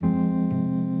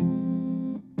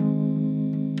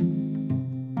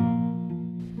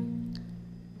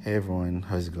Hey everyone,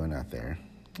 how's it going out there?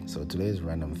 So today's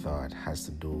random thought has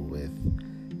to do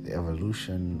with the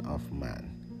evolution of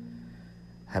man.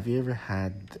 Have you ever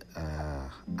had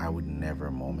I would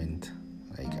never moment?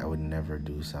 Like I would never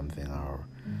do something or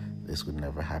this would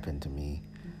never happen to me.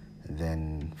 And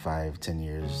then 5, 10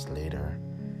 years later,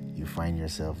 you find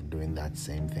yourself doing that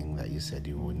same thing that you said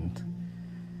you wouldn't.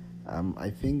 I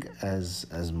think as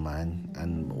man,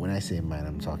 and when I say man,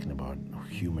 I'm talking about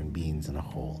human beings in a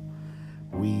whole.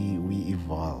 We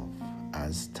evolve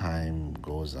as time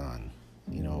goes on.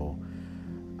 You know,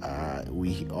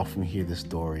 we often hear the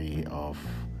story of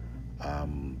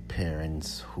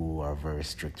parents who are very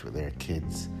strict with their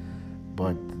kids,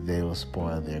 but they will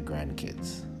spoil their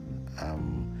grandkids.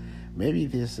 Maybe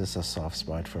this is a soft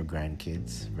spot for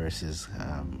grandkids versus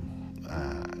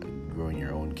growing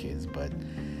your own kids, but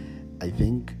I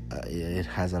think it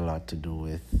has a lot to do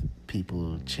with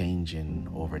people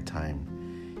changing over time.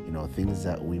 You know, things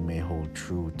that we may hold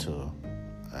true to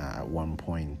at one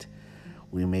point,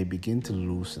 we may begin to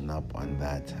loosen up on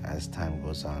that as time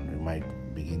goes on. We might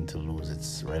begin to lose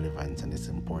its relevance and its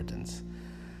importance.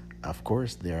 Of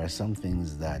course, there are some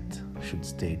things that should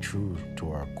stay true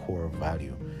to our core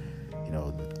value, you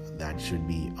know, that should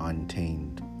be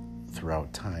untamed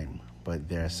throughout time. But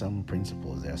there are some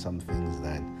principles, there are some things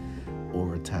that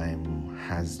over time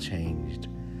has changed.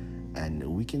 And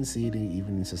we can see it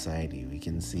even in society. We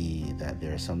can see that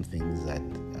there are some things that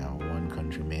one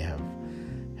country may have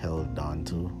held on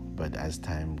to, but as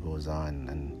time goes on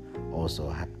and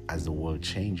also as the world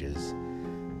changes,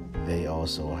 they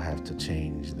also have to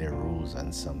change their rules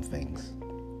on some things.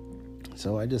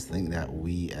 So I just think that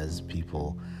we as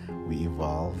people, we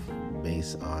evolve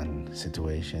based on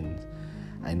situations.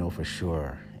 I know for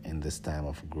sure in this time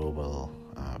of global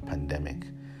pandemic,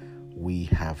 we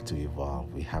have to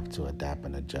evolve, we have to adapt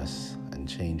and adjust and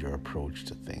change our approach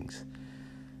to things.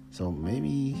 So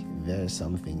maybe there's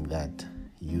something that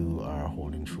you are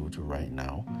holding true to right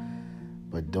now,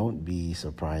 but don't be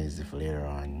surprised if later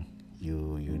on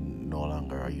you no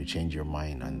longer, or you change your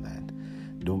mind on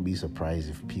that. Don't be surprised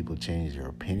if people change their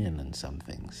opinion on some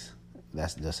things.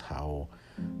 That's just how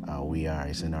we are.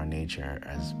 It's in our nature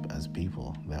as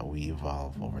people that we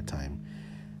evolve over time.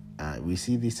 We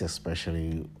see this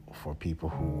especially for people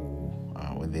who,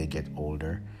 when they get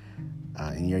older,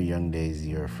 in your young days,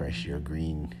 you're fresh, you're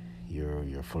green,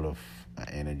 you're full of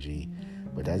energy.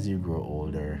 But as you grow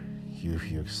older,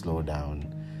 you slow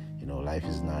down. You know, life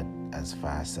is not as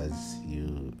fast as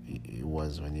it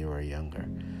was when you were younger,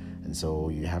 and so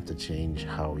you have to change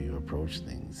how you approach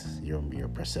things. Your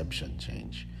perception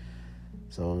change.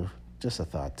 So just a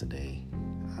thought today.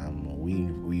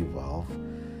 We evolve.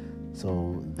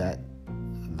 So that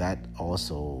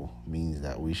also means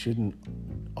that we shouldn't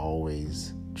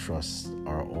always trust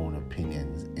our own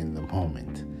opinions in the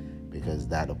moment, because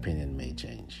that opinion may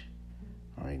change.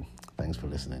 All right. Thanks for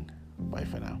listening. Bye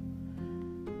for now.